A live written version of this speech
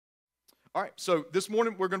All right, so this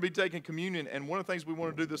morning we're going to be taking communion, and one of the things we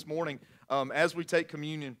want to do this morning as we take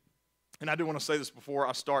communion, and I do want to say this before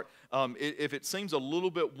I start, if it seems a little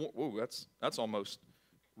bit, whoa, that's almost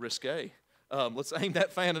risque. Let's aim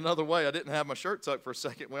that fan another way. I didn't have my shirt tucked for a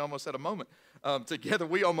second. We almost had a moment. Together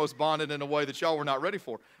we almost bonded in a way that y'all were not ready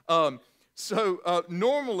for.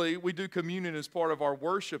 Normally we do communion as part of our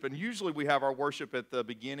worship, and usually we have our worship at the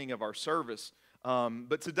beginning of our service.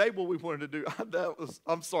 But today what we wanted to do,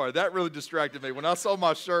 I'm sorry, that really distracted me. When I saw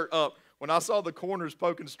my shirt up, when I saw the corners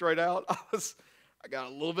poking straight out, I got a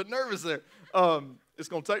little bit nervous there. It's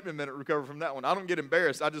going to take me a minute to recover from that one. I don't get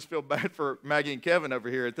embarrassed. I just feel bad for Maggie and Kevin over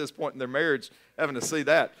here at this point in their marriage having to see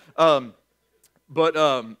that. But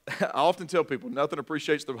I often tell people, nothing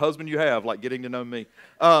appreciates the husband you have like getting to know me.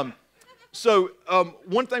 So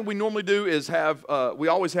one thing we normally do is we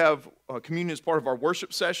always have communion as part of our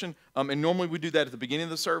worship session, and normally we do that at the beginning of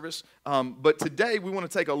the service. But today we want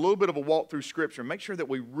to take a little bit of a walk through Scripture and make sure that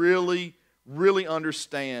we really, really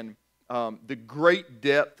understand the great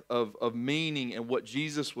depth of meaning and what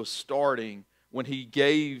Jesus was starting when he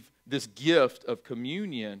gave this gift of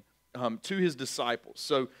communion to his disciples.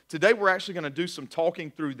 So today we're actually going to do some talking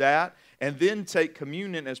through that, and then take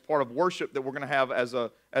communion as part of worship that we're going to have as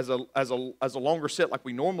a longer set like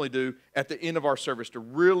we normally do at the end of our service, to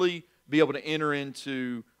really be able to enter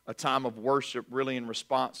into a time of worship really in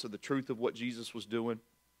response to the truth of what Jesus was doing,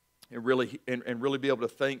 and really be able to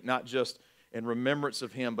think not just in remembrance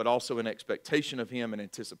of him, but also in expectation of him and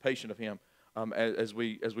anticipation of him as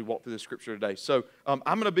we walk through the Scripture today. So I'm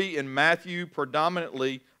going to be in Matthew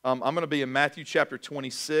predominantly. I'm going to be in Matthew chapter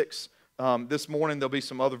 26. This morning there'll be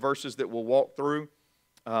some other verses that we'll walk through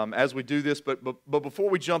as we do this. But before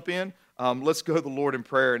we jump in, let's go to the Lord in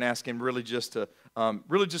prayer and ask him really just to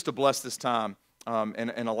bless this time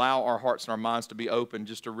and allow our hearts and our minds to be open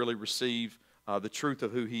just to really receive the truth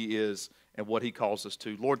of who he is and what he calls us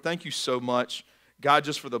to. Lord, thank you so much, God,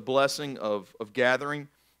 just for the blessing of gathering.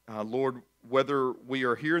 Lord, whether we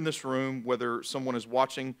are here in this room, whether someone is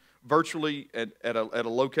watching virtually at a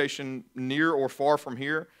location near or far from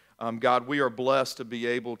here, God, we are blessed to be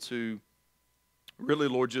able to really,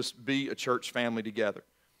 Lord, just be a church family together.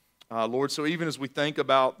 Lord, so even as we think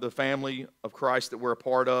about the family of Christ that we're a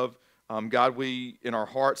part of, God, we in our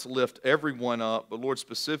hearts lift everyone up, but Lord,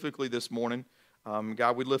 specifically this morning,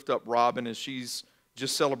 God, we lift up Robin as she's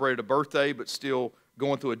just celebrated a birthday, but still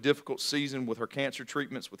going through a difficult season with her cancer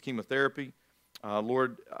treatments with chemotherapy.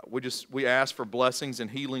 Lord, we ask for blessings and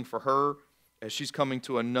healing for her as she's coming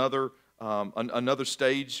to another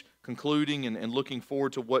stage, concluding and looking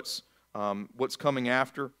forward to what's coming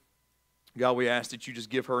after. God, we ask that you just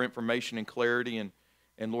give her information and clarity,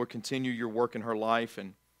 and Lord, continue your work in her life.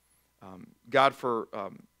 And God, for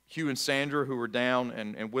Hugh and Sandra, who are down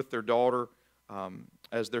and with their daughter,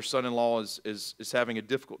 as their son-in-law is having a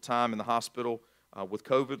difficult time in the hospital with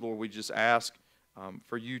COVID, Lord, we just ask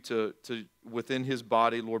for you to within his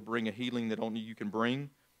body, Lord, bring a healing that only you can bring.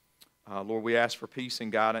 Lord, we ask for peace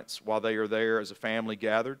and guidance while they are there as a family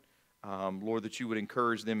gathered. Lord, that you would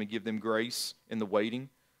encourage them and give them grace in the waiting.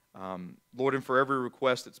 Lord, and for every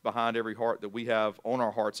request that's behind every heart that we have on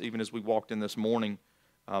our hearts, even as we walked in this morning,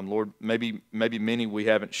 Lord, maybe many we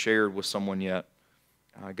haven't shared with someone yet.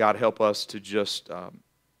 God, help us to just,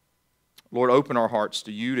 Lord, open our hearts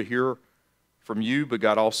to you, to hear from you, but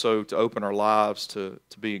God, also to open our lives to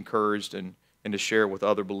be encouraged and to share with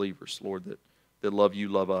other believers, Lord, that love you,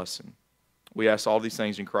 love us. And we ask all these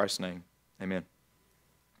things in Christ's name. Amen.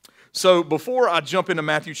 So before I jump into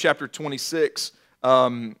Matthew chapter 26, I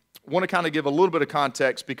want to kind of give a little bit of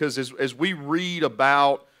context, because as we read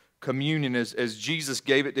about communion, as Jesus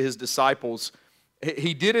gave it to his disciples,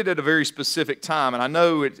 he did it at a very specific time. And I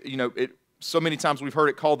know so many times we've heard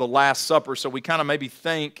it called the Last Supper, so we kind of maybe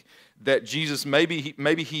think that Jesus, maybe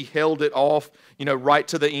he held it off, right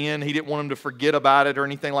to the end. He didn't want them to forget about it or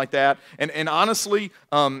anything like that. And honestly,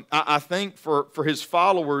 I think for his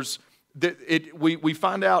followers, that we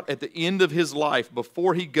find out at the end of his life,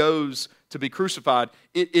 before he goes to be crucified,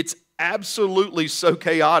 it's absolutely so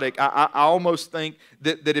chaotic. I almost think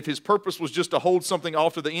that if his purpose was just to hold something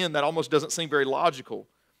off to the end, that almost doesn't seem very logical,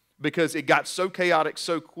 because it got so chaotic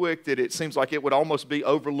so quick that it seems like it would almost be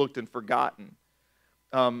overlooked and forgotten.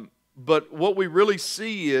 But what we really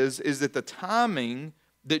see is that the timing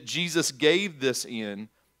that Jesus gave this in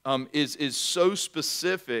is so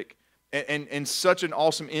specific and such an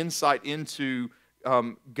awesome insight into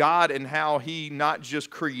God and how he not just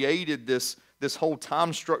created this whole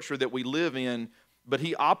time structure that we live in, but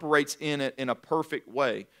he operates in it in a perfect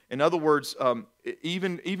way. In other words,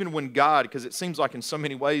 even when God, because it seems like in so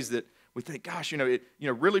many ways that we think, gosh,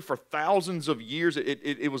 really for thousands of years,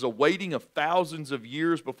 it was a waiting of thousands of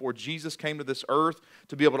years before Jesus came to this earth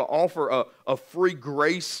to be able to offer a free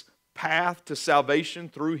grace path to salvation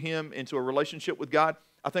through him into a relationship with God.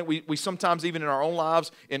 I think we sometimes, even in our own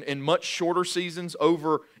lives, in much shorter seasons,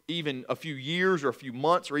 over even a few years or a few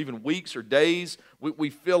months or even weeks or days, we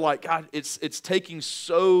feel like, God, it's taking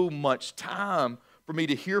so much time for me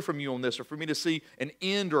to hear from you on this, or for me to see an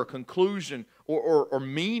end or a conclusion or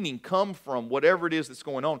meaning come from whatever it is that's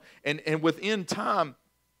going on. And within time,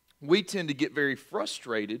 we tend to get very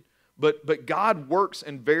frustrated, but God works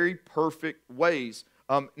in very perfect ways.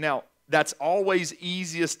 Now, that's always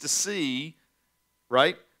easiest to see,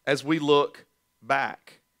 right, as we look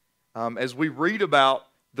back. As we read about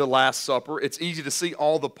the Last Supper, it's easy to see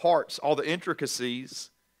all the parts, all the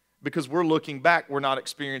intricacies, because we're looking back, we're not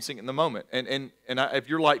experiencing it in the moment. If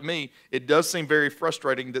you're like me, it does seem very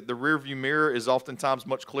frustrating that the rearview mirror is oftentimes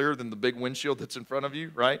much clearer than the big windshield that's in front of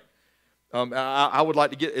you, right? I would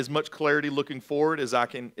like to get as much clarity looking forward as I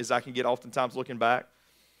can get oftentimes looking back.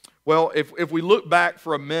 Well, if we look back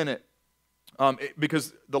for a minute,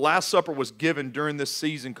 because the Last Supper was given during this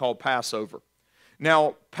season called Passover.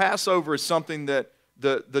 Now, Passover is something that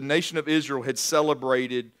the nation of Israel had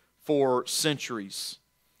celebrated for centuries.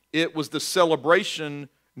 It was the celebration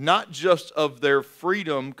not just of their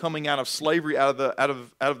freedom coming out of slavery, out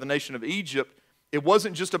of the nation of Egypt. It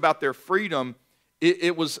wasn't just about their freedom.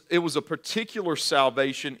 It was a particular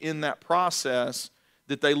salvation in that process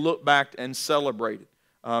that they looked back and celebrated.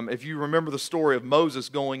 If you remember the story of Moses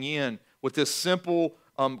going in with this simple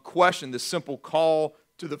question, this simple call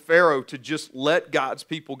to the Pharaoh to just let God's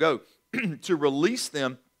people go, to release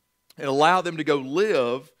them and allow them to go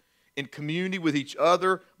live in community with each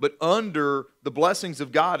other, but under the blessings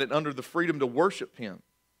of God and under the freedom to worship him.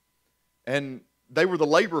 And they were the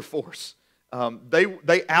labor force.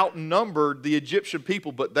 They outnumbered the Egyptian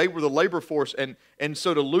people, but they were the labor force. And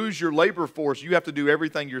so to lose your labor force, you have to do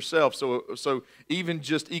everything yourself. So even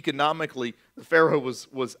just economically, the Pharaoh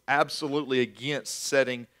was absolutely against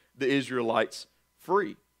setting the Israelites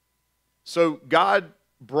free. So God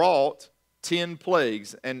brought 10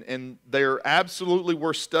 plagues, and they're absolutely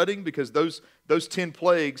worth studying, because those 10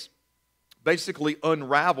 plagues basically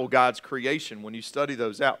unravel God's creation when you study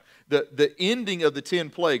those out. The ending of the 10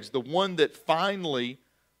 plagues, the one that finally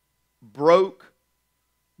broke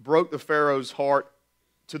the Pharaoh's heart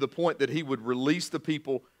to the point that he would release the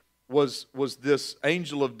people, was this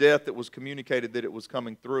angel of death that was communicated that it was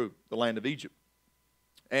coming through the land of Egypt.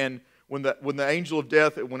 And when the angel of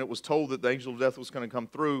death, when it was told that the angel of death was going to come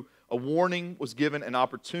through, a warning was given, an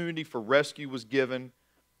opportunity for rescue was given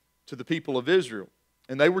to the people of Israel.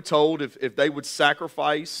 And they were told if they would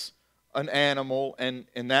sacrifice an animal, and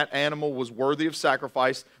that animal was worthy of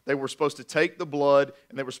sacrifice, they were supposed to take the blood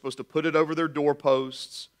and they were supposed to put it over their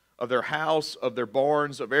doorposts of their house, of their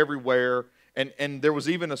barns, of everywhere. And there was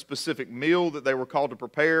even a specific meal that they were called to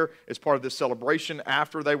prepare as part of this celebration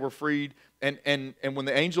after they were freed. And when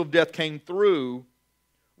the angel of death came through,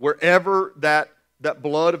 wherever that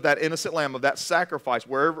blood of that innocent lamb, of that sacrifice,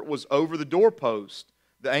 wherever it was over the doorpost,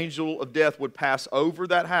 the angel of death would pass over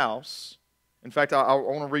that house. In fact, I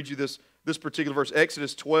want to read you this particular verse.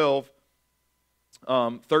 Exodus 12,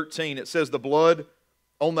 13. It says, "The blood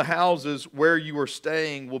on the houses where you are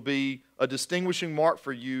staying will be a distinguishing mark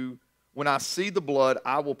for you. When I see the blood,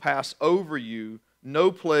 I will pass over you.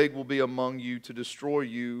 No plague will be among you to destroy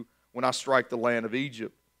you when I strike the land of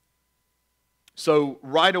Egypt." So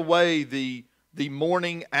right away, the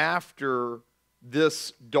morning after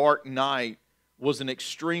this dark night was an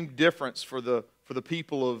extreme difference for the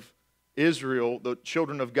people of Israel, the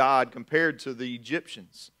children of God, compared to the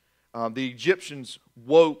Egyptians. The Egyptians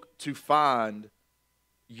woke to find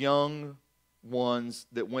young ones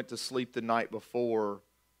that went to sleep the night before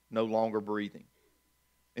no longer breathing.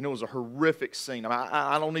 And it was a horrific scene.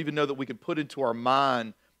 I don't even know that we could put into our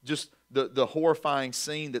mind just the horrifying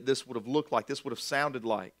scene that this would have looked like, this would have sounded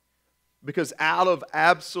like. Because out of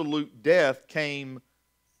absolute death came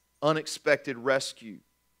unexpected rescue.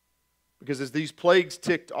 Because as these plagues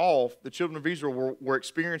ticked off, the children of Israel were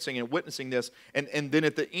experiencing and witnessing this. And then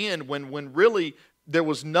at the end, when really there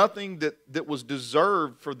was nothing that was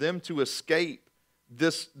deserved for them to escape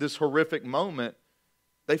this horrific moment,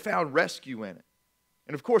 they found rescue in it.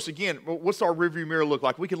 And of course, again, what's our rearview mirror look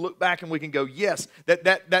like? We can look back and we can go, yes,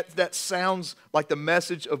 that sounds like the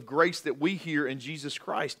message of grace that we hear in Jesus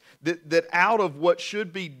Christ. That out of what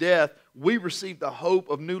should be death, we receive the hope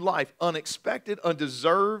of new life, unexpected,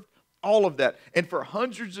 undeserved, all of that. And for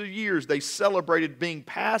hundreds of years, they celebrated being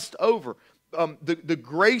passed over. The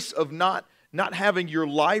grace of not having your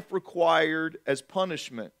life required as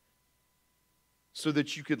punishment so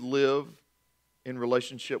that you could live in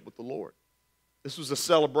relationship with the Lord. This was a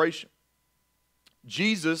celebration.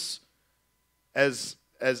 Jesus, as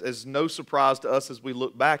no surprise to us as we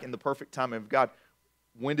look back in the perfect timing of God,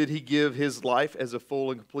 when did he give his life as a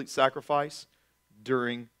full and complete sacrifice?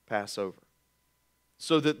 During Passover.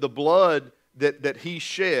 So that the blood that he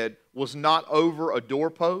shed was not over a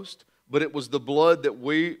doorpost, but it was the blood that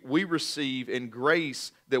we receive in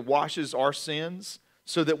grace that washes our sins,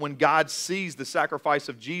 so that when God sees the sacrifice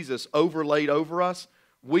of Jesus overlaid over us,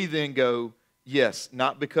 we then go, yes,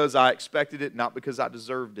 not because I expected it, not because I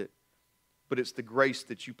deserved it, but it's the grace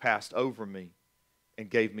that you passed over me and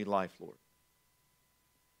gave me life, Lord.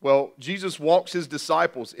 Well, Jesus walks his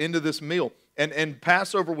disciples into this meal, and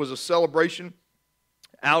Passover was a celebration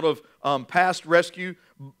out of past rescue,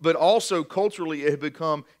 but also culturally it had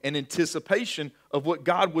become an anticipation of what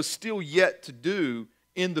God was still yet to do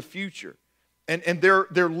in the future. And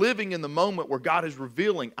they're living in the moment where God is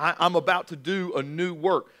revealing, I'm about to do a new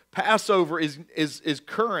work. Passover is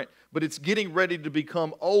current, but it's getting ready to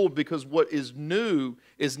become old, because what is new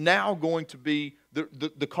is now going to be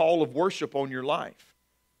the call of worship on your life.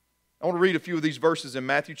 I want to read a few of these verses in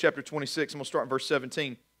Matthew chapter 26. I'm going to start in verse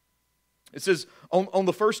 17. It says, on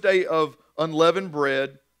the first day of unleavened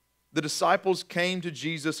bread, the disciples came to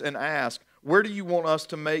Jesus and asked, where do you want us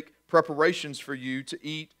to make preparations for you to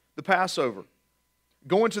eat the Passover?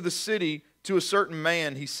 Go into the city to a certain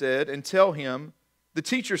man, he said, and tell him, the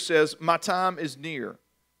teacher says, my time is near.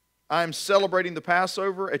 I am celebrating the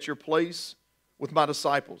Passover at your place with my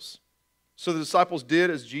disciples. So the disciples did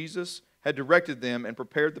as Jesus had directed them and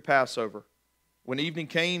prepared the Passover. When evening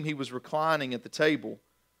came, he was reclining at the table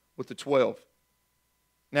with the 12.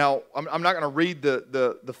 Now, I'm not going to read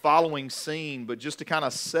the following scene, but just to kind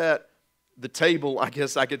of set the table, I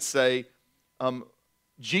guess I could say,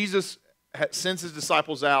 Jesus sends his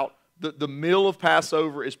disciples out. The meal of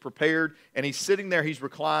Passover is prepared, and he's sitting there, he's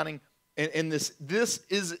reclining, and this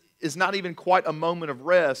is not even quite a moment of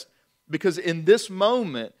rest, because in this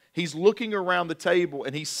moment, he's looking around the table,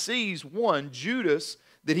 and he sees one, Judas,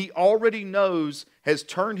 that he already knows has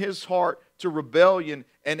turned his heart to rebellion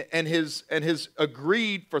and has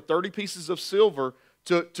agreed for 30 pieces of silver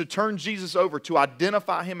to turn Jesus over, to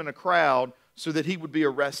identify him in a crowd so that he would be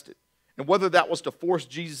arrested. And whether that was to force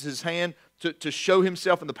Jesus' hand to show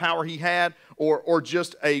himself in the power he had, or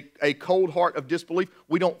just a cold heart of disbelief,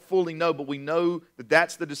 we don't fully know, but we know that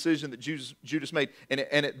that's the decision that Judas made. And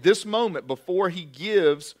at this moment, before he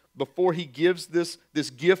gives this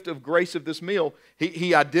gift of grace of this meal,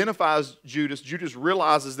 he identifies Judas. Judas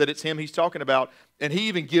realizes that it's him he's talking about, and he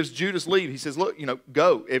even gives Judas leave. He says, look,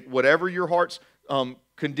 go. If whatever your heart's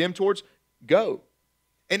condemned towards, go.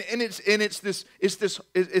 And it's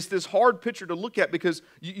this hard picture to look at, because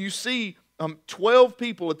you see 12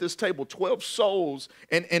 people at this table, 12 souls,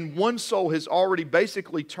 and one soul has already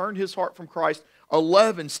basically turned his heart from Christ.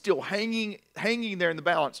 11 still hanging there in the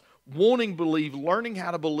balance, wanting to believe, learning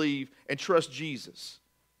how to believe and trust Jesus.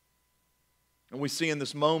 And we see in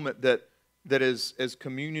this moment that as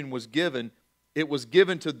communion was given, it was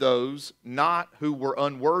given to those not who were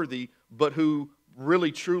unworthy, but who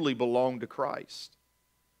really truly belonged to Christ.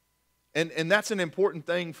 And that's an important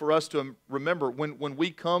thing for us to remember when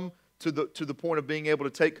we come to the point of being able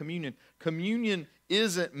to take communion. Communion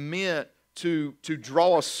isn't meant to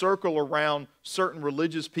draw a circle around certain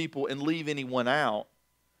religious people and leave anyone out,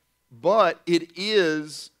 but it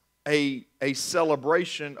is a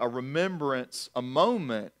celebration, a remembrance, a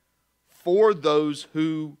moment for those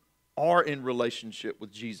who are in relationship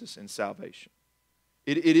with Jesus in salvation.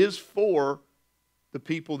 It is for the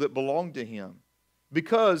people that belong to him.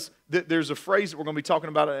 Because there's a phrase that we're going to be talking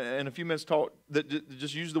about in a few minutes, that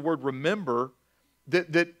just use the word remember,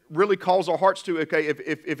 that really calls our hearts to, okay,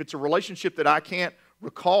 if it's a relationship that I can't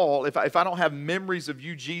recall, if I don't have memories of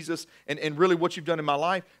you, Jesus, and really what you've done in my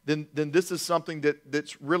life, then this is something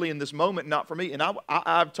that's really in this moment not for me. And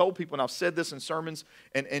I've told people, and I've said this in sermons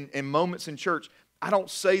and moments in church, I don't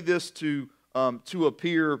say this to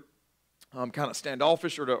appear kind of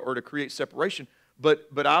standoffish or to create separation, but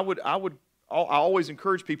I always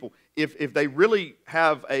encourage people, if they really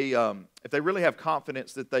have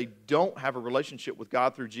confidence that they don't have a relationship with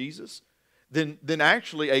God through Jesus, then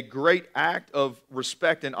actually a great act of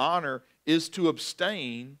respect and honor is to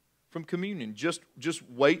abstain from communion. Just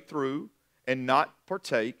wait through and not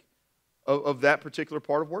partake of that particular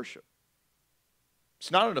part of worship.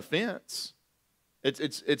 It's not an offense.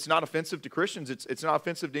 It's not offensive to Christians. It's not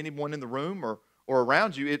offensive to anyone in the room or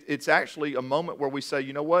around you. It's actually a moment where we say,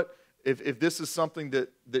 you know what? If this is something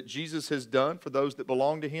that Jesus has done for those that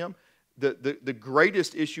belong to him, the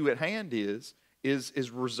greatest issue at hand is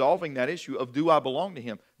is resolving that issue of, do I belong to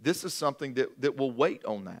him? This is something that will wait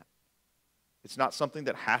on that. It's not something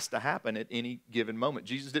that has to happen at any given moment.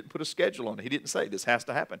 Jesus didn't put a schedule on it. He didn't say this has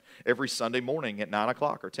to happen every Sunday morning at 9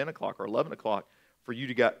 o'clock or 10 o'clock or 11 o'clock for you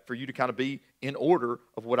to kind of be in order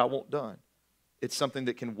of what I want done. It's something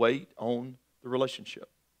that can wait on the relationship.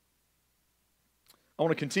 I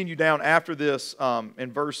want to continue down after this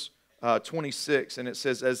in verse 26, and it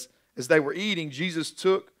says, as they were eating, Jesus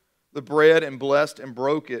took the bread and blessed and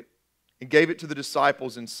broke it and gave it to the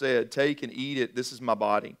disciples and said, "Take and eat it. This is my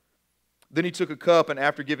body." Then he took a cup, and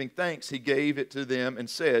after giving thanks, he gave it to them and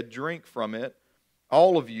said, "Drink from it,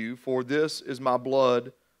 all of you, for this is my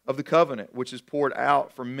blood of the covenant, which is poured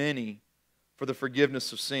out for many for the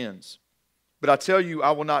forgiveness of sins. But I tell you,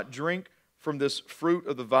 I will not drink from this fruit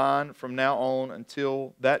of the vine from now on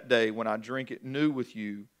until that day when I drink it new with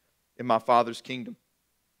you in my Father's kingdom."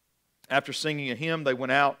 After singing a hymn, they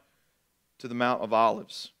went out to the Mount of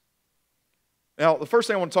Olives. Now, the first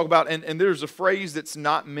thing I want to talk about, and there's a phrase that's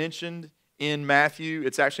not mentioned in Matthew.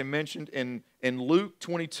 It's actually mentioned in Luke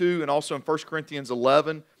 22 and also in 1 Corinthians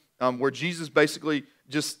 11, where Jesus basically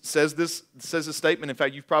just says this statement. In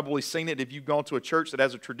fact, you've probably seen it if you've gone to a church that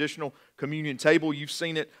has a traditional communion table. You've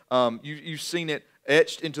seen it. You've seen it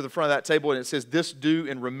etched into the front of that table, and it says, "This do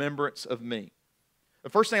in remembrance of me." The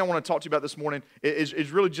first thing I want to talk to you about this morning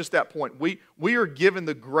is really just that point. We are given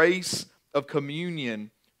the grace of communion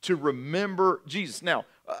to remember Jesus. Now,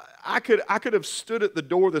 I could have stood at the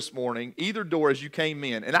door this morning, either door as you came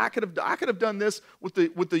in, and I could have done this with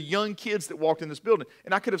the young kids that walked in this building,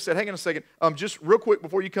 and I could have said, "Hang on a second, just real quick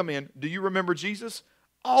before you come in, do you remember Jesus?"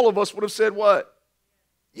 All of us would have said what?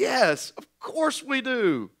 Yes, of course we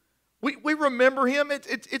do. We remember him.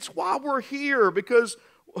 It's why we're here, because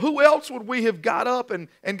who else would we have got up and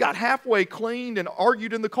got halfway cleaned and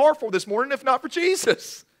argued in the car for this morning if not for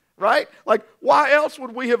Jesus? Right? Like, why else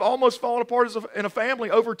would we have almost fallen apart in a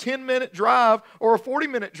family over a 10-minute drive or a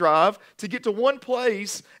 40-minute drive to get to one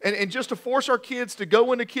place and just to force our kids to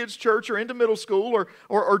go into kids' church or into middle school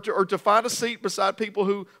or to find a seat beside people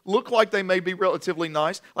who look like they may be relatively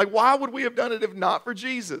nice? Like, why would we have done it if not for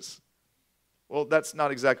Jesus? Well, that's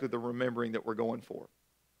not exactly the remembering that we're going for.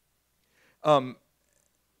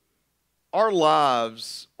 Our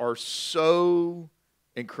lives are so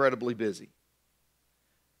incredibly busy.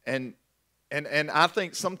 And I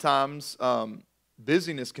think sometimes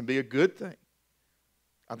busyness can be a good thing.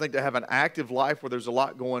 I think to have an active life where there's a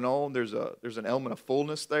lot going on, there's an element of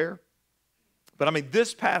fullness there. But I mean,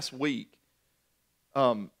 this past week,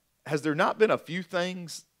 has there not been a few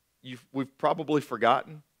things we've probably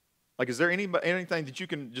forgotten? Like, is there anything that you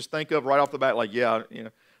can just think of right off the bat? Like, yeah,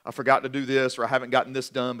 I forgot to do this, or I haven't gotten this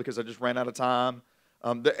done because I just ran out of time.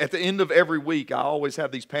 At the end of every week, I always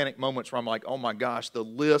have these panic moments where I'm like, oh my gosh, the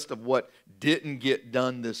list of what didn't get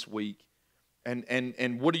done this week.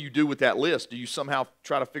 And what do you do with that list? Do you somehow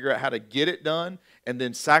try to figure out how to get it done and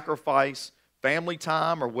then sacrifice family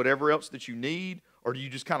time or whatever else that you need? Or do you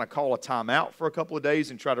just kind of call a timeout for a couple of days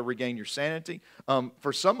and try to regain your sanity?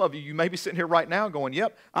 For some of you, you may be sitting here right now going,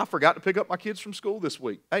 yep, I forgot to pick up my kids from school this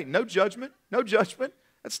week. Hey, no judgment, no judgment.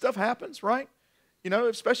 That stuff happens, right?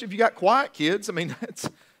 Especially if you got quiet kids. I mean,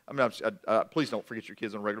 please don't forget your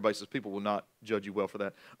kids on a regular basis. People will not judge you well for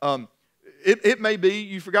that. It may be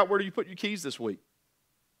you forgot where you put your keys this week.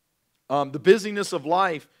 The busyness of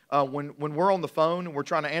life, when we're on the phone and we're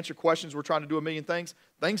trying to answer questions, we're trying to do a million things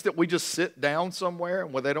that we just sit down somewhere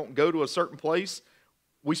and where they don't go to a certain place,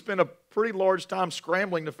 we spend a pretty large time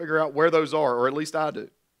scrambling to figure out where those are, or at least I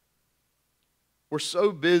do. We're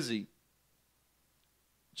so busy.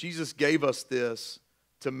 Jesus gave us this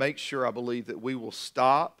to make sure, I believe, that we will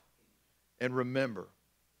stop and remember.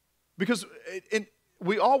 Because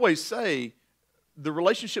we always say the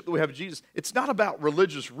relationship that we have with Jesus, it's not about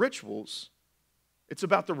religious rituals. It's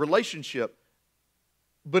about the relationship.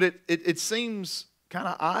 But it seems kind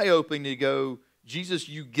of eye-opening to go, Jesus,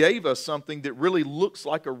 you gave us something that really looks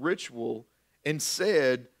like a ritual and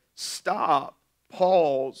said, stop,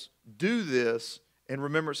 pause, do this, and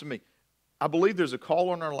remembrance of me. I believe there's a call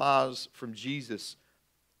on our lives from Jesus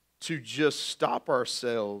to just stop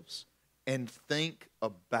ourselves and think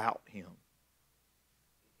about him.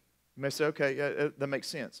 You may say, okay, yeah, that makes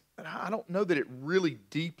sense. But I don't know that it really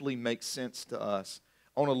deeply makes sense to us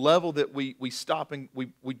on a level that we stop and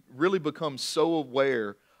we really become so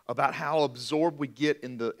aware about how absorbed we get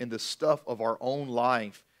in the stuff of our own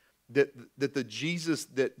life that the Jesus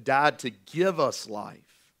that died to give us life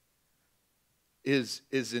is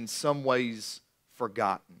in some ways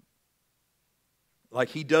forgotten. Like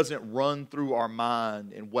he doesn't run through our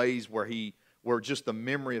mind in ways where just the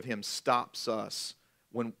memory of him stops us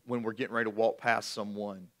when we're getting ready to walk past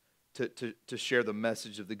someone to share the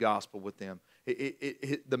message of the gospel with them.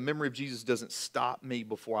 The memory of Jesus doesn't stop me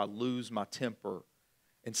before I lose my temper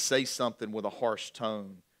and say something with a harsh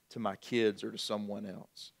tone to my kids or to someone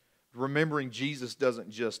else. Remembering Jesus doesn't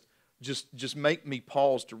just make me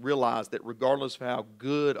pause to realize that regardless of how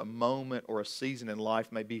good a moment or a season in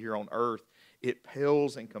life may be here on earth, it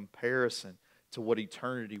pales in comparison to what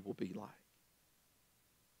eternity will be like.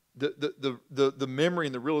 The memory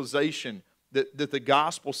and the realization that the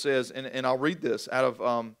gospel says, and I'll read this out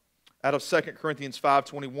of 2 Corinthians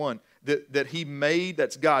 5:21, that He made,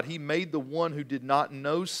 that's God, He made the one who did not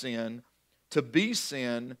know sin to be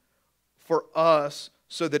sin for us,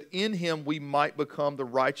 so that in Him we might become the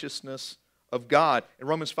righteousness of God. In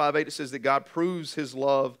Romans 5:8 it says that God proves His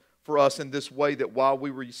love for us in this way, that while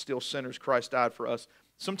we were still sinners, Christ died for us.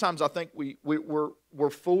 Sometimes I think we're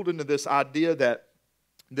fooled into this idea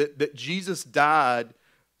that Jesus died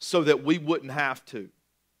so that we wouldn't have to.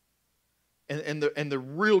 And the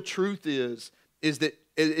real truth is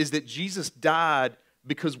that Jesus died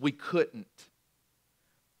because we couldn't.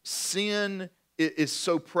 Sin is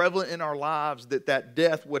so prevalent in our lives that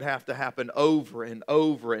death would have to happen over and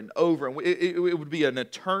over and over. And it would be an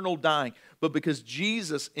eternal dying. But because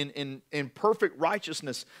Jesus, in perfect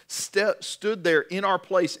righteousness, stood there in our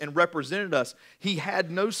place and represented us, He had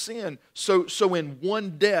no sin. So in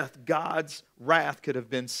one death, God's wrath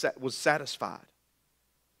was satisfied.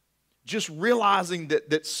 Just realizing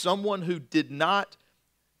that someone who did not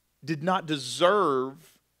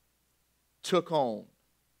deserve took on,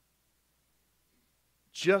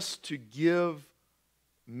 just to give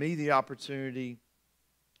me the opportunity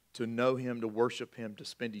to know Him, to worship Him, to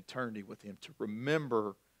spend eternity with Him, to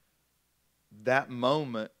remember that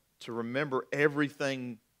moment, to remember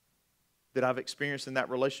everything that I've experienced in that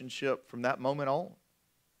relationship from that moment on.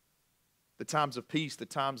 The times of peace, the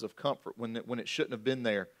times of comfort when it shouldn't have been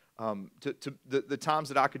there. The times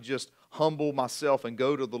that I could just humble myself and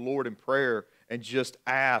go to the Lord in prayer and just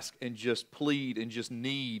ask and just plead and just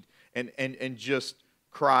need and just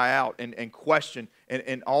cry out and question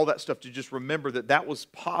and all that stuff, to just remember that was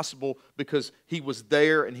possible because He was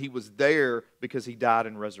there, and He was there because He died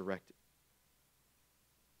and resurrected.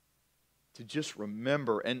 To just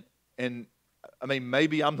remember, and I mean,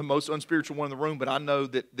 maybe I'm the most unspiritual one in the room, but I know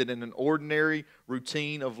that in an ordinary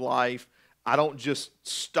routine of life, I don't just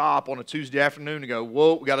stop on a Tuesday afternoon and go,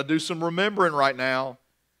 whoa, we got to do some remembering right now.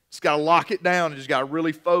 Just got to lock it down and just got to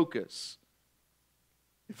really focus.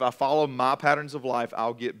 If I follow my patterns of life,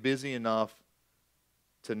 I'll get busy enough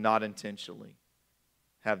to not intentionally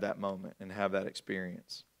have that moment and have that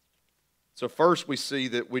experience. So first we see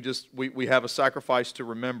that we have a sacrifice to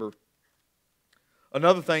remember.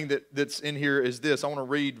 Another thing that's in here is this. I want to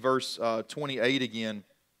read verse 28 again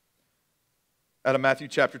out of Matthew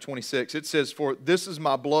chapter 26. It says, "For this is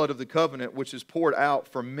my blood of the covenant, which is poured out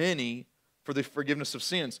for many for the forgiveness of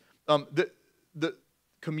sins." The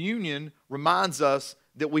communion reminds us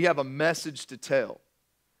that we have a message to tell.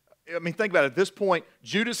 I mean, think about it. At this point,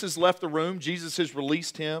 Judas has left the room. Jesus has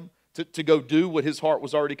released him to go do what his heart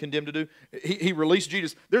was already condemned to do. He released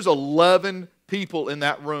Jesus. There's 11 people in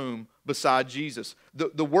that room beside Jesus.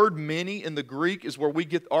 The word many in the Greek is where we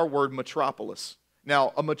get our word metropolis.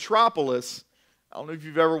 Now, a metropolis, I don't know if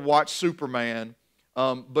you've ever watched Superman,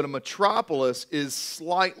 but a metropolis is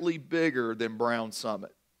slightly bigger than Brown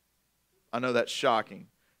Summit. I know that's shocking,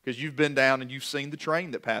 because you've been down and you've seen the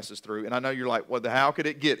train that passes through, and I know you're like, well, how could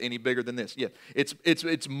it get any bigger than this? Yeah,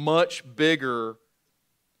 it's much bigger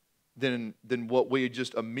than what we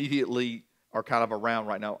just immediately are kind of around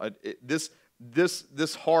right now.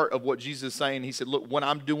 This heart of what Jesus is saying, He said, look, what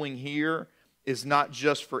I'm doing here is not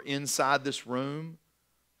just for inside this room.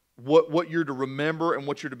 What you're to remember and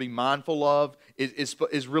what you're to be mindful of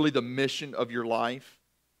is really the mission of your life.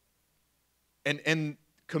 And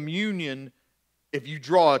communion, if you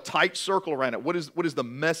draw a tight circle around it, what is the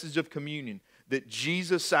message of communion? That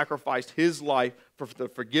Jesus sacrificed His life for the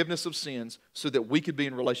forgiveness of sins so that we could be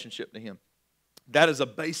in relationship to Him. That is a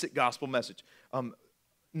basic gospel message.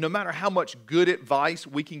 No matter how much good advice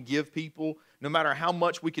we can give people, no matter how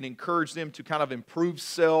much we can encourage them to kind of improve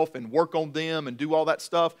self and work on them and do all that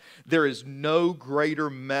stuff, there is no greater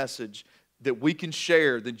message that we can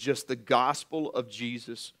share than just the gospel of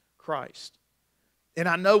Jesus Christ. And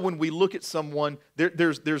I know when we look at someone,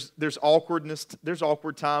 there's awkwardness, there's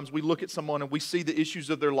awkward times. We look at someone and we see the issues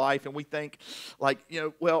of their life and we think, like,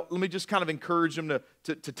 well, let me just kind of encourage them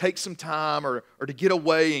to take some time or to get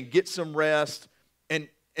away and get some rest.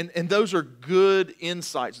 And those are good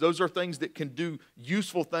insights. Those are things that can do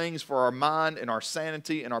useful things for our mind and our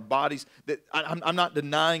sanity and our bodies. That I'm not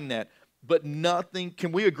denying that. But nothing,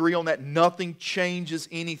 can we agree on that? Nothing changes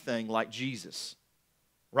anything like Jesus,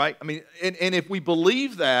 right? I mean, and if we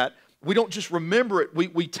believe that, we don't just remember it.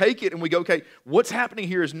 We take it and we go, okay, what's happening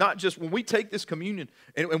here is not just when we take this communion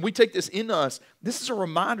and we take this in us, this is a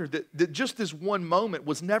reminder that just this one moment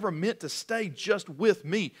was never meant to stay just with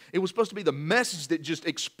me. It was supposed to be the message that just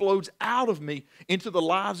explodes out of me into the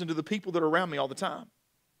lives, into the people that are around me all the time.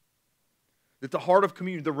 That the heart of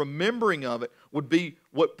communion, the remembering of it, would be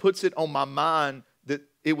what puts it on my mind, that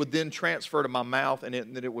it would then transfer to my mouth and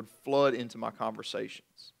that it would flood into my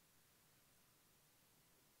conversations.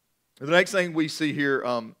 The next thing we see here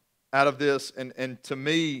out of this, and to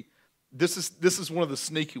me, this is one of the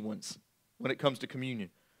sneaky ones when it comes to communion.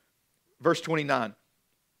 Verse 29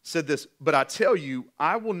 said this, "But I tell you,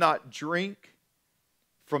 I will not drink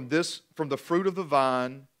from the fruit of the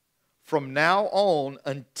vine from now on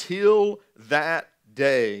until that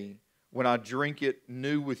day when I drink it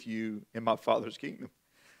new with you in my Father's kingdom."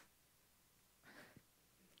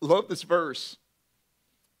 Love this verse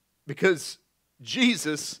because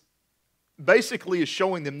Jesus basically is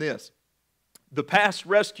showing them this. The past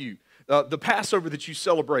rescue, the Passover that you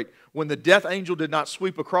celebrate, when the death angel did not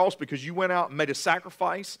sweep across because you went out and made a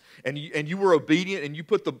sacrifice and you were obedient and you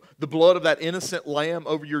put the blood of that innocent lamb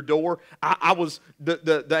over your door.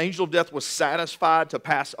 The angel of death was satisfied to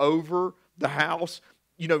pass over the house.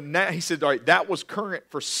 You know, now he said, all right, that was current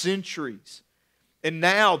for centuries. And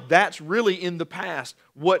now that's really in the past.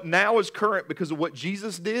 What now is current because of what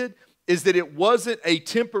Jesus did is that it wasn't a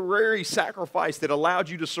temporary sacrifice that allowed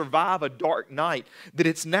you to survive a dark night, that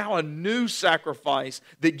it's now a new sacrifice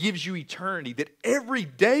that gives you eternity, that every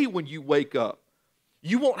day when you wake up,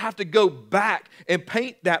 you won't have to go back and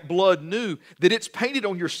paint that blood new, that it's painted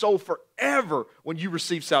on your soul forever when you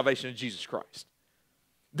receive salvation in Jesus Christ.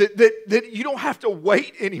 That you don't have to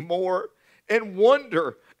wait anymore and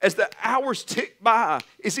wonder as the hours tick by,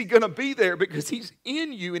 is he going to be there? Because he's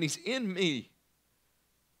in you and he's in me.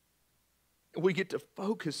 We get to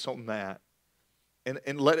focus on that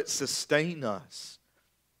and let it sustain us.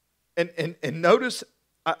 And notice,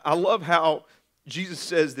 I love how Jesus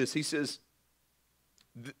says this. He says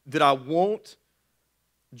that I won't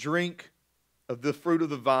drink of the fruit of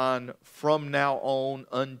the vine from now on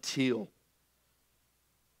until.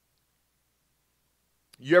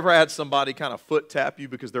 You ever had somebody kind of foot tap you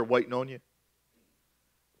because they're waiting on you?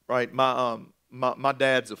 Right? My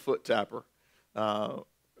dad's a foot tapper.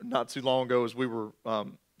 Not too long ago, as we were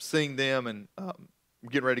seeing them and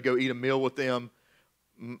getting ready to go eat a meal with them,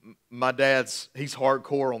 my he's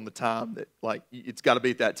hardcore on the time that, like, it's got to be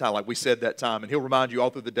at that time. Like we said that time, and he'll remind you all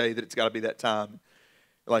through the day that it's got to be that time.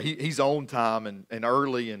 Like he's on time and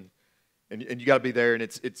early, and you got to be there, and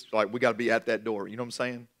it's like we got to be at that door. You know what I'm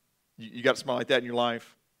saying? You got somebody like that in your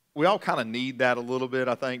life. We all kind of need that a little bit,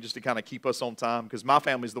 I think, just to kind of keep us on time. Because my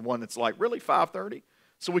family's the one that's like, really, 5:30?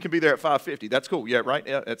 So we can be there at 5:50. That's cool. Yeah, right?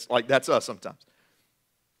 Yeah, that's us sometimes.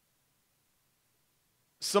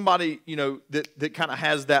 Somebody, you know, that kind of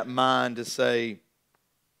has that mind to say,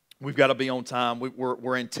 we've got to be on time.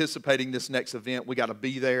 We're anticipating this next event. We got to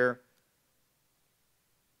be there.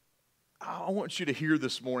 I want you to hear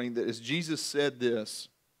this morning that as Jesus said this,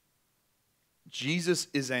 Jesus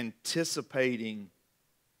is anticipating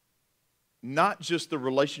not just the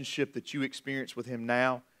relationship that you experience with him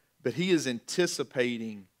now, but he is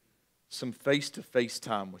anticipating some face-to-face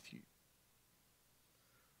time with you.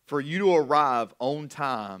 For you to arrive on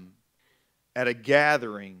time at a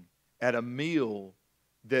gathering, at a meal,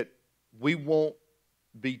 that we won't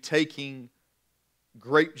be taking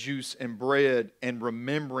grape juice and bread and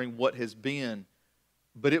remembering what has been,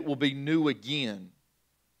 but it will be new again,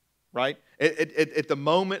 right? At the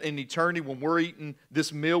moment in eternity when we're eating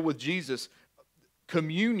this meal with Jesus,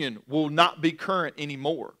 communion will not be current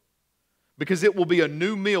anymore. Because it will be a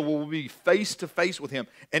new meal where we'll be face to face with him.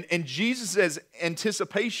 And Jesus'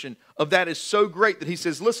 anticipation of that is so great that he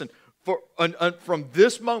says, listen, from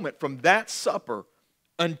this moment, from that supper,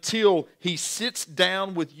 until he sits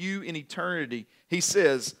down with you in eternity, he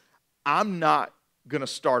says, I'm not going to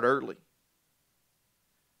start early.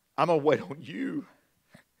 I'm going to wait on you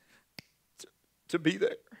to be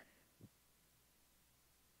there.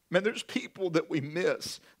 Man, there's people that we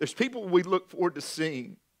miss. There's people we look forward to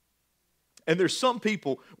seeing. And there's some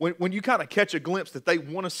people, when you kind of catch a glimpse that they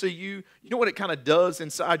want to see you, you know what it kind of does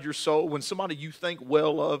inside your soul? When somebody you think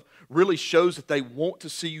well of really shows that they want to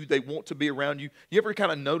see you, they want to be around you, you ever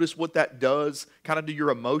kind of notice what that does kind of to your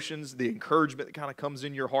emotions, the encouragement that kind of comes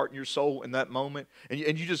in your heart and your soul in that moment? And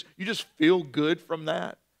you just feel good from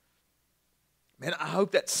that? Man, I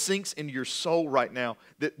hope that sinks into your soul right now,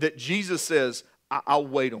 that Jesus says, I'll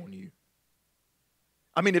wait on you.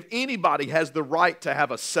 I mean, if anybody has the right to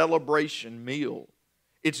have a celebration meal,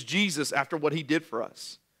 it's Jesus after what he did for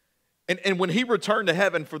us. And when he returned to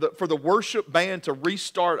heaven for the worship band to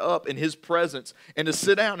restart up in his presence and to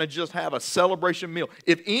sit down and just have a celebration meal,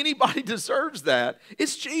 if anybody deserves that,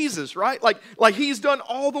 it's Jesus, right? Like he's done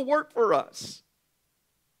all the work for us.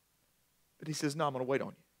 But he says, no, I'm going to wait on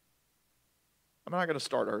you. I'm not going to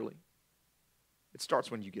start early. It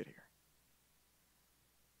starts when you get here.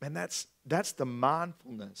 And that's the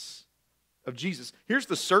mindfulness of Jesus. Here's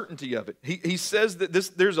the certainty of it. He says that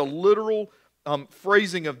there's a literal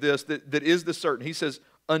phrasing of this that is the certain. He says,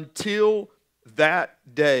 until that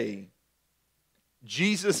day,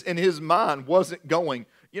 Jesus in his mind wasn't going,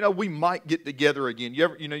 we might get together again.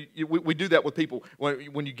 We do that with people.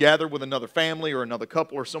 When you gather with another family or another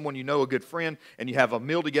couple or someone a good friend, and you have a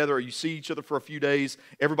meal together or you see each other for a few days,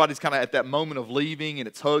 everybody's kind of at that moment of leaving, and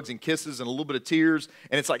it's hugs and kisses and a little bit of tears,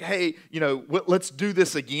 and it's like, hey, let's do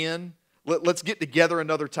this again. Let's get together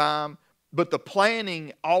another time. But the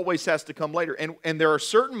planning always has to come later. And there are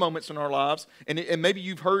certain moments in our lives, and maybe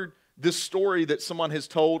you've heard this story that someone has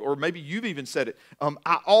told, or maybe you've even said it.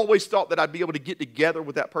 I always thought that I'd be able to get together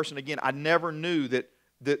with that person again. I never knew that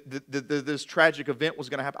this tragic event was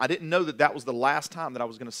going to happen. I didn't know that was the last time that I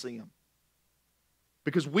was going to see him.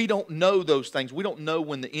 Because we don't know those things. We don't know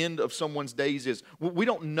when the end of someone's days is. We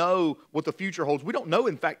don't know what the future holds. We don't know,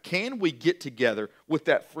 in fact, can we get together with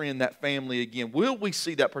that friend, that family again? Will we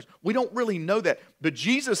see that person? We don't really know that. But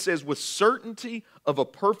Jesus says with certainty of a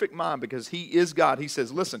perfect mind, because he is God, he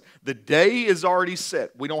says, listen, the day is already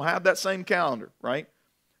set. We don't have that same calendar, right?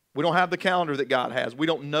 We don't have the calendar that God has. We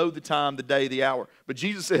don't know the time, the day, the hour. But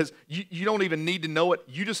Jesus says, you don't even need to know it.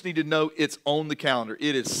 You just need to know it's on the calendar.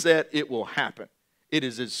 It is set. It will happen. It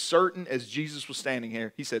is as certain as Jesus was standing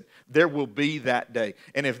here. He said, there will be that day.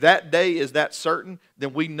 And if that day is that certain,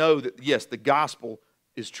 then we know that, yes, the gospel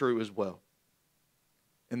is true as well.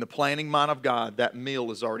 In the planning mind of God, that meal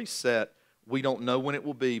is already set. We don't know when it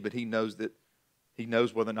will be, but he knows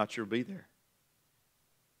whether or not you'll be there.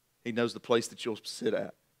 He knows the place that you'll sit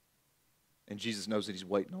at. And Jesus knows that he's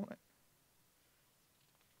waiting on it.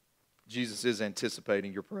 Jesus is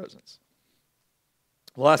anticipating your presence.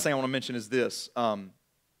 The last thing I want to mention is this, and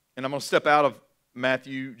I'm going to step out of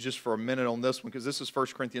Matthew just for a minute on this one, because this is 1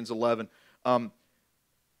 Corinthians 11.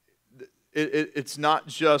 It's not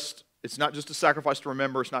just a sacrifice to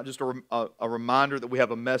remember. It's not just a reminder that we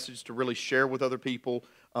have a message to really share with other people,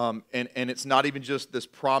 and it's not even just this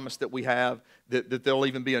promise that we have that there'll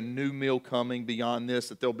even be a new meal coming beyond this,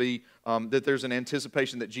 that there'll be that there's an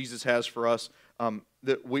anticipation that Jesus has for us.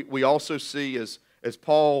 That we also see as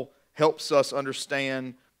Paul helps us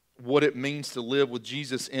understand what it means to live with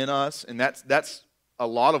Jesus in us. And that's a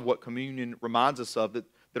lot of what communion reminds us of, that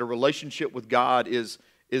a relationship with God is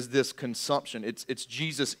this consumption. It's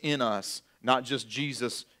Jesus in us, not just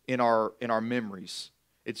Jesus in our memories.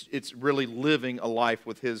 It's really living a life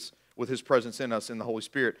with his presence in us in the Holy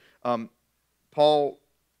Spirit. Paul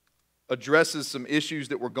addresses some issues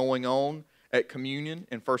that were going on at communion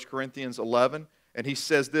in 1 Corinthians 11. And he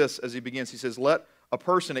says this as he begins. He says, let a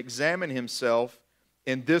person examine himself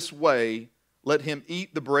in this way, let him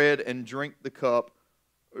eat the bread and drink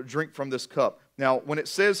from this cup. Now, when it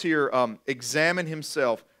says here, examine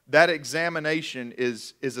himself, that examination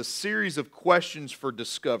is a series of questions for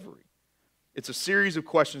discovery. It's a series of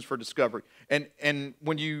questions for discovery. And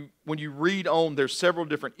when you read on, there's several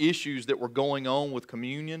different issues that were going on with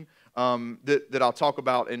communion that I'll talk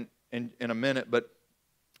about in a minute. But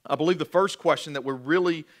I believe the first question that we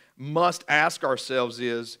really must ask ourselves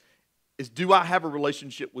is do I have a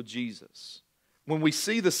relationship with Jesus? When we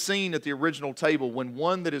see the scene at the original table, when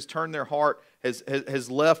one that has turned their heart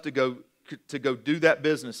has left to go do that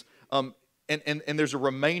business, and there's a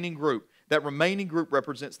remaining group. That remaining group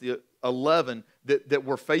represents the 11 that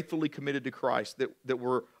were faithfully committed to Christ, that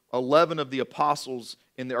were 11 of the apostles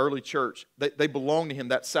in the early church. They belong to him.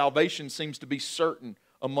 That salvation seems to be certain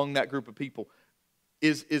among that group of people.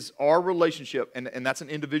 Is our relationship, and that's an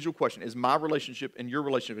individual question, is my relationship and your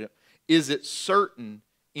relationship, is it certain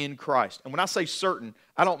in Christ? And when I say certain,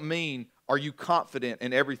 I don't mean are you confident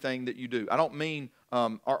in everything that you do. I don't mean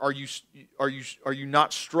are you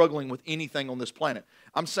not struggling with anything on this planet.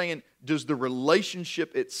 I'm saying, does the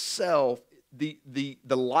relationship itself, the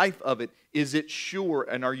life of it, is it sure,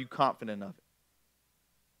 and are you confident of it?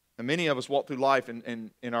 And many of us walk through life, and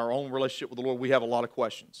in our own relationship with the Lord, we have a lot of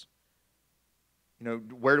questions.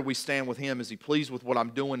 Where do we stand with him? Is he pleased with what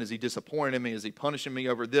I'm doing? Is he disappointed in me? Is he punishing me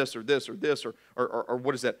over this or this or this? Or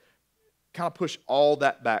what is that? Kind of push all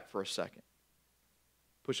that back for a second.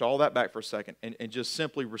 Push all that back for a second and just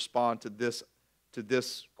simply respond to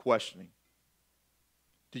this questioning.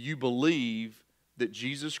 Do you believe that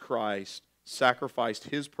Jesus Christ sacrificed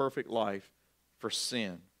his perfect life for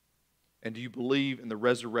sin? And do you believe in the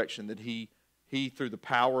resurrection, that he through the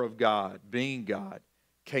power of God, being God,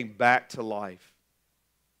 came back to life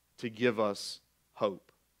to give us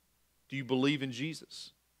hope? Do you believe in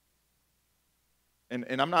Jesus?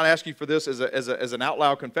 And I'm not asking you for this as an out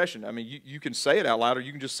loud confession. I mean, you can say it out loud, or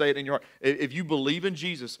you can just say it in your heart. If you believe in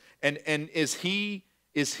Jesus, and is He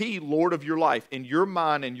Lord of your life, in your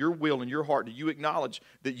mind and your will and your heart, do you acknowledge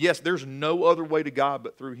that, yes, there's no other way to God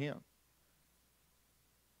but through Him?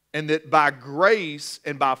 And that by grace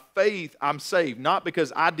and by faith I'm saved, not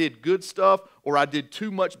because I did good stuff or I did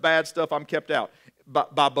too much bad stuff, I'm kept out.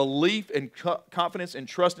 By belief and confidence and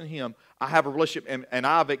trust in Him, I have a relationship, and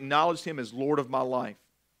I've acknowledged Him as Lord of my life.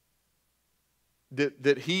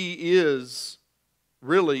 That He is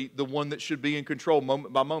really the one that should be in control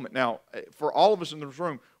moment by moment. Now, for all of us in this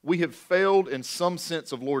room, we have failed in some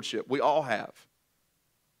sense of lordship. We all have.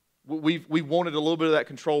 We wanted a little bit of that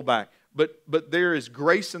control back. But there is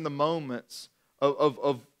grace in the moments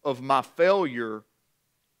of my failure,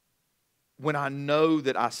 when I know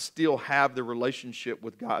that I still have the relationship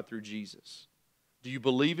with God through Jesus. Do you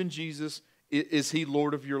believe in Jesus? Is He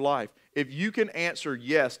Lord of your life? If you can answer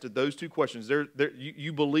yes to those two questions,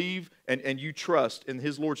 you believe and you trust in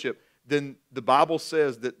His Lordship, then the Bible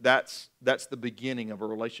says that that's the beginning of a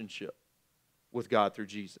relationship with God through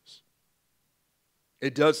Jesus.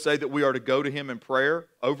 It does say that we are to go to Him in prayer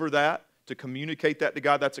over that, to communicate that to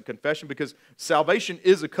God. That's a confession, because salvation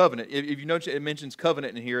is a covenant. If you notice, it mentions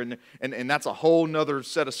covenant in here, and that's a whole nother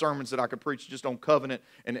set of sermons that I could preach just on covenant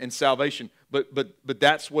and salvation. But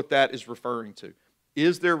that's what that is referring to.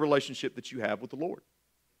 Is there a relationship that you have with the Lord?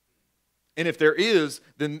 And if there is,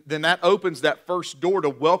 then that opens that first door to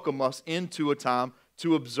welcome us into a time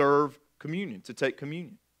to observe communion, to take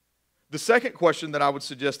communion. The second question that I would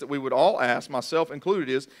suggest that we would all ask, myself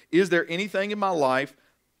included, is there anything in my life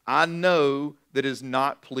I know that is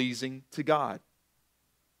not pleasing to God?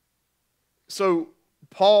 So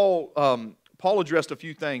Paul addressed a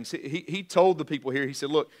few things. He told the people here, he said,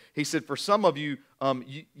 look, he said, for some of you,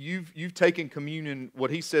 you've taken communion,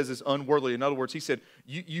 what he says is unworthily. In other words, he said,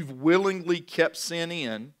 you've willingly kept sin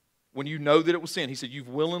in when you know that it was sin. He said, you've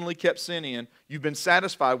willingly kept sin in. You've been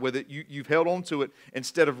satisfied with it. You've held on to it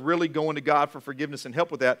instead of really going to God for forgiveness and help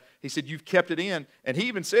with that. He said, you've kept it in. And he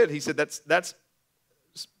even said,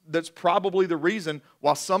 that's probably the reason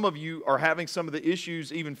why some of you are having some of the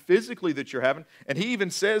issues even physically that you're having. And he even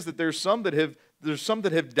says that there's some that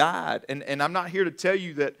have died. And I'm not here to tell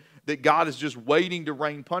you that God is just waiting to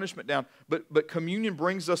rain punishment down. But communion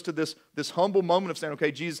brings us to this humble moment of saying,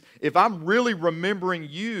 okay, Jesus, if I'm really remembering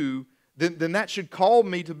you, then that should call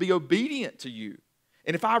me to be obedient to you.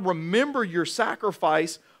 And if I remember your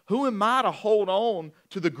sacrifice, who am I to hold on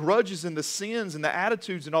to the grudges and the sins and the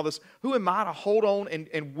attitudes and all this? Who am I to hold on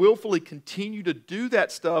and willfully continue to do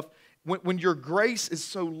that stuff when your grace is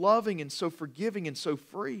so loving and so forgiving and so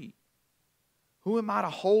free? Who am I to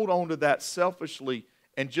hold on to that selfishly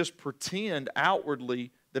and just pretend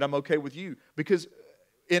outwardly that I'm okay with you? Because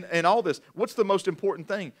in all this, what's the most important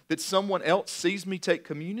thing? That someone else sees me take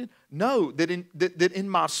communion? No, that in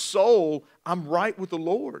my soul, I'm right with the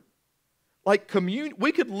Lord. Like communion,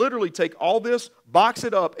 we could literally take all this, box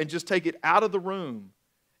it up, and just take it out of the room.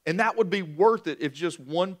 And that would be worth it if just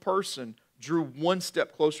one person drew one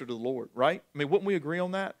step closer to the Lord, right? I mean, wouldn't we agree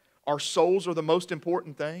on that? Our souls are the most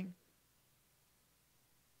important thing.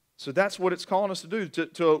 So that's what it's calling us to do,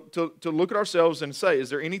 to look at ourselves and say, is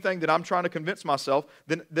there anything that I'm trying to convince myself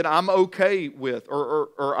that I'm okay with,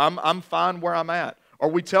 or I'm fine where I'm at? Are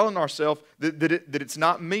we telling ourselves that it's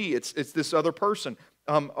not me, it's this other person?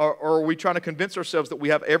 Or are we trying to convince ourselves that we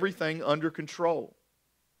have everything under control?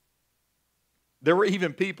 There were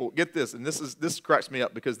even people, get this, and this cracks me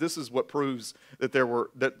up, because this is what proves that there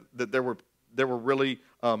were really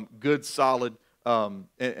good, solid,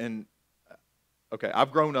 okay,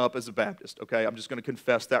 I've grown up as a Baptist. Okay, I'm just going to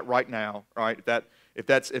confess that right now. All right, if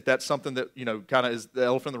that's something that kind of is the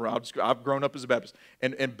elephant in the room, I've grown up as a Baptist,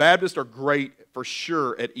 and Baptists are great for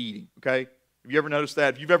sure at eating. Okay, have you ever noticed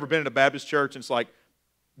that? If you've ever been in a Baptist church, and it's like,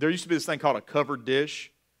 there used to be this thing called a covered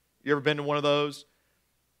dish. You ever been to one of those?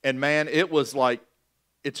 And man, it was like,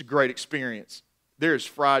 it's a great experience. There's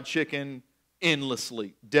fried chicken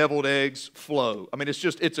endlessly. Deviled eggs flow. I mean,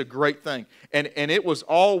 it's a great thing. And it was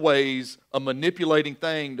always a manipulating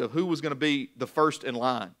thing to who was going to be the first in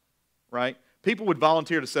line, right? People would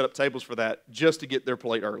volunteer to set up tables for that just to get their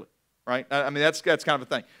plate early, right? I mean, that's kind of a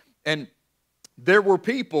thing. And there were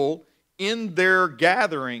people in their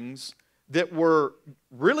gatherings that were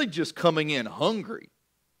really just coming in hungry.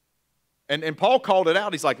 And Paul called it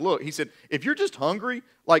out. He's like, look, he said, if you're just hungry,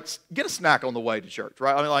 like, get a snack on the way to church,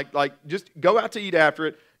 right? I mean, like just go out to eat after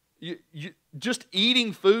it. Just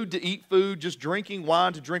eating food to eat food, just drinking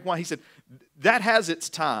wine to drink wine. He said, that has its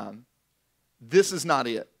time. This is not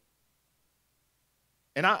it.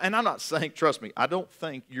 And I'm not saying, trust me, I don't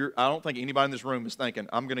think anybody in this room is thinking,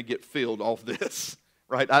 I'm going to get filled off this,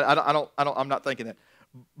 right? I'm not thinking that.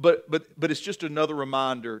 But it's just another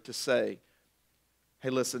reminder to say, hey,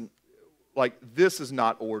 listen, like, this is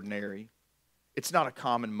not ordinary. It's not a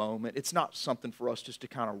common moment. It's not something for us just to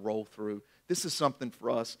kind of roll through. This is something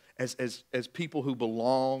for us as people who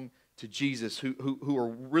belong to Jesus, who are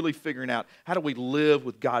really figuring out how do we live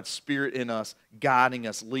with God's Spirit in us, guiding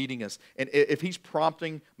us, leading us. And if He's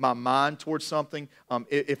prompting my mind towards something,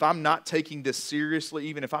 if I'm not taking this seriously,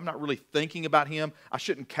 even if I'm not really thinking about Him, I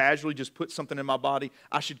shouldn't casually just put something in my body.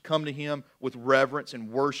 I should come to Him with reverence and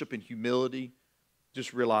worship and humility,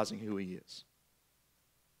 just realizing who He is.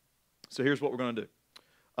 So here's what we're going to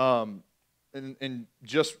do. And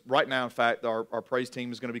just right now, in fact, our praise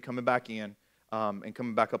team is going to be coming back in and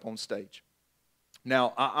coming back up on stage.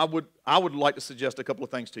 Now, I would like to suggest a couple of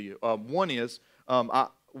things to you. One is, I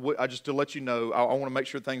just to let you know, I want to make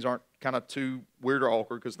sure things aren't kind of too weird or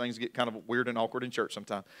awkward, because things get kind of weird and awkward in church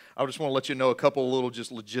sometimes. I just want to let you know a couple of little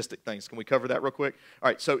just logistic things. Can we cover that real quick? All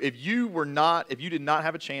right, so if you did not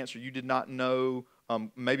have a chance, or you did not know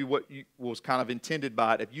maybe what was kind of intended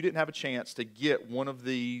by it, if you didn't have a chance to get one of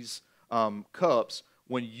these cups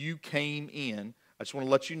when you came in, I just want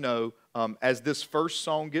to let you know, as this first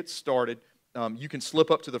song gets started, you can slip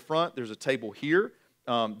up to the front. There's a table here.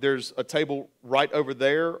 There's a table right over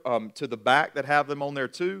there to the back that have them on there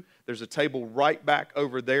too. There's a table right back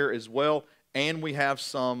over there as well. And we have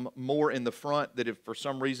some more in the front that if for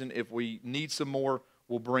some reason, if we need some more,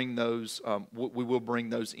 we'll bring those, we will bring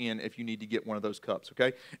those in if you need to get one of those cups,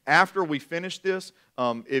 okay? After we finish this,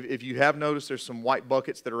 if you have noticed, there's some white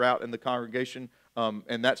buckets that are out in the congregation,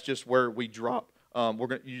 and that's just where we drop.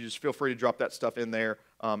 You just feel free to drop that stuff in there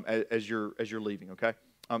as you're leaving, okay?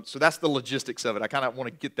 So that's the logistics of it. I kind of want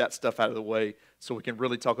to get that stuff out of the way so we can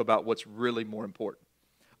really talk about what's really more important.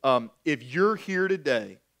 If you're here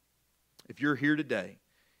today,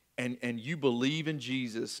 and you believe in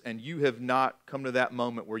Jesus, and you have not come to that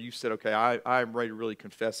moment where you said, okay, I am ready to really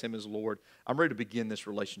confess Him as Lord. I'm ready to begin this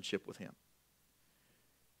relationship with Him.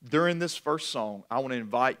 During this first song, I want to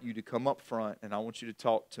invite you to come up front, and I want you to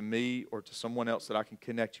talk to me or to someone else that I can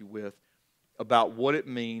connect you with about what it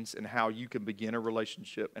means and how you can begin a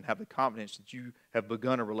relationship and have the confidence that you have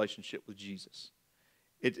begun a relationship with Jesus.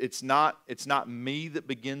 It's not me that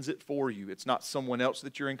begins it for you. It's not someone else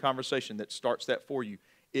that you're in conversation that starts that for you.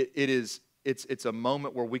 It's a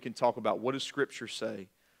moment where we can talk about what does Scripture say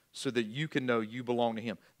so that you can know you belong to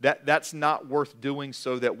Him. That's not worth doing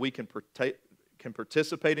so that we can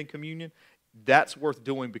participate in communion. That's worth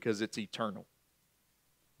doing because it's eternal.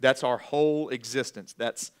 That's our whole existence.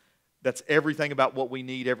 That's everything about what we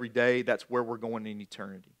need every day. That's where we're going in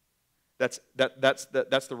eternity. That's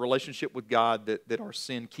the relationship with God that our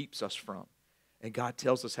sin keeps us from. And God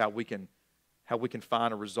tells us how we can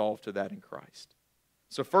find a resolve to that in Christ.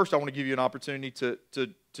 So first, I want to give you an opportunity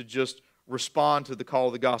to just respond to the call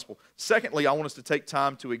of the gospel. Secondly, I want us to take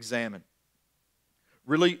time to examine.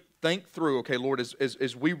 Really think through, okay, Lord,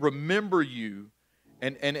 as we remember you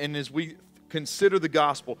and as we consider the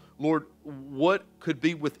gospel, Lord, what could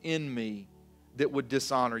be within me that would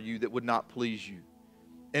dishonor you, that would not please you?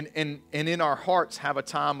 And in our hearts have a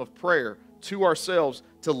time of prayer to ourselves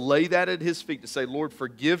to lay that at His feet, to say, Lord,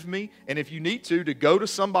 forgive me. And if you need to go to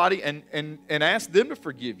somebody and ask them to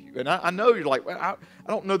forgive you. And I know you're like, well, I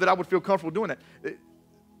don't know that I would feel comfortable doing that.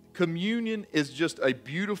 Communion is just a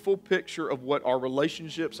beautiful picture of what our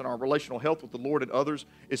relationships and our relational health with the Lord and others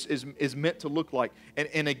is meant to look like.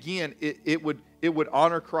 And again, it would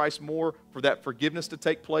honor Christ more for that forgiveness to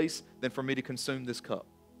take place than for me to consume this cup.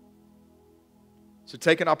 So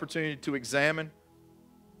take an opportunity to examine,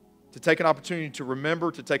 to take an opportunity to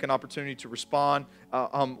remember, to take an opportunity to respond.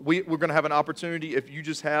 We're going to have an opportunity if you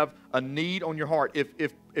just have a need on your heart.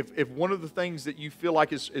 If one of the things that you feel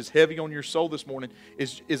like is heavy on your soul this morning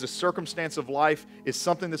is a circumstance of life, is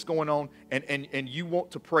something that's going on, and you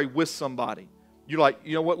want to pray with somebody. You're like,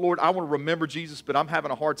 you know what, Lord, I want to remember Jesus, but I'm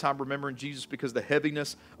having a hard time remembering Jesus because of the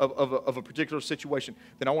heaviness of a particular situation.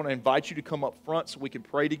 Then I want to invite you to come up front so we can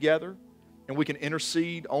pray together and we can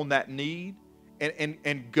intercede on that need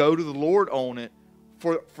and go to the Lord on it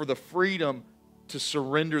for the freedom to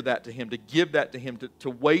surrender that to Him, to give that to Him, to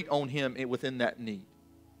wait on Him within that need.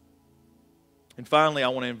 And finally, I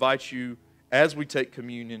want to invite you, as we take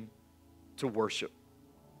communion, to worship.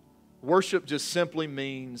 Worship just simply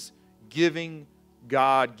means giving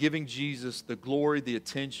God, giving Jesus the glory, the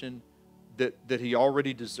attention that He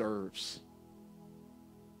already deserves.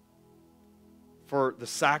 For the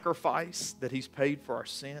sacrifice that He's paid for our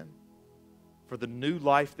sin. For the new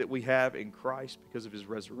life that we have in Christ because of His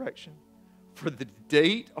resurrection. For the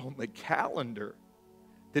date on the calendar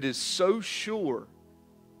that is so sure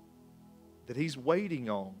that He's waiting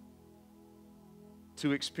on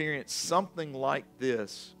to experience something like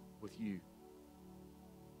this with you.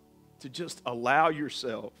 To just allow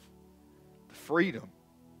yourself the freedom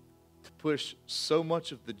to push so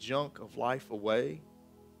much of the junk of life away,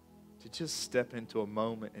 to just step into a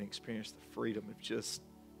moment and experience the freedom of just,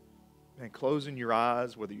 man, closing your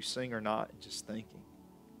eyes, whether you sing or not, and just thinking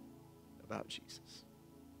about Jesus.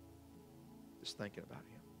 Just thinking about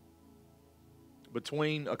Him.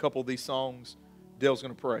 Between a couple of these songs, Dale's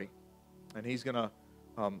going to pray. And he's going to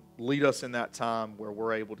lead us in that time where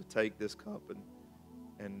we're able to take this cup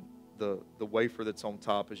and the wafer that's on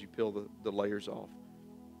top as you peel the layers off.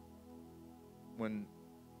 When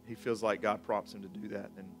he feels like God prompts him to do that,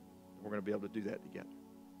 then we're going to be able to do that together.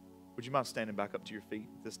 Would you mind standing back up to your feet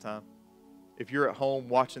this time? If you're at home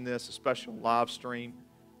watching this, a special live stream,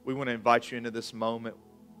 we want to invite you into this moment.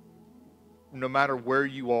 No matter where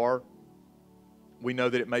you are, we know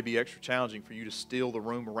that it may be extra challenging for you to steal the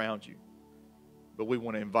room around you. But we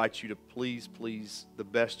want to invite you to please, the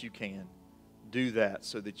best you can, do that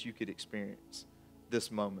so that you could experience this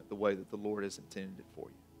moment the way that the Lord has intended it for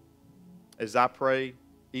you. As I pray,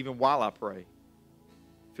 even while I pray,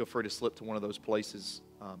 feel free to slip to one of those places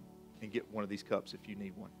and get one of these cups if you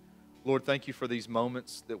need one. Lord, thank you for these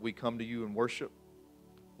moments that we come to you and worship.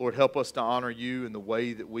 Lord, help us to honor you in the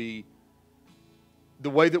way that we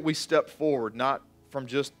step forward, not from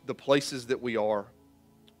just the places that we are,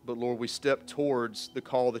 but Lord, we step towards the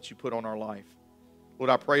call that you put on our life. Lord,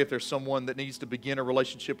 I pray if there's someone that needs to begin a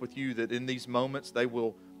relationship with you, that in these moments they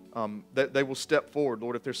will step forward.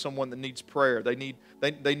 Lord, if there's someone that needs prayer, they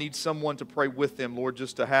need someone to pray with them, Lord,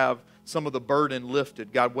 just to have some of the burden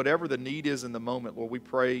lifted. God, whatever the need is in the moment, Lord, we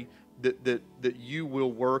pray that you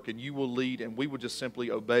will work and you will lead, and we will just simply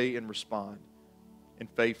obey and respond in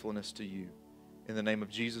faithfulness to you. In the name of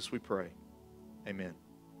Jesus we pray. Amen.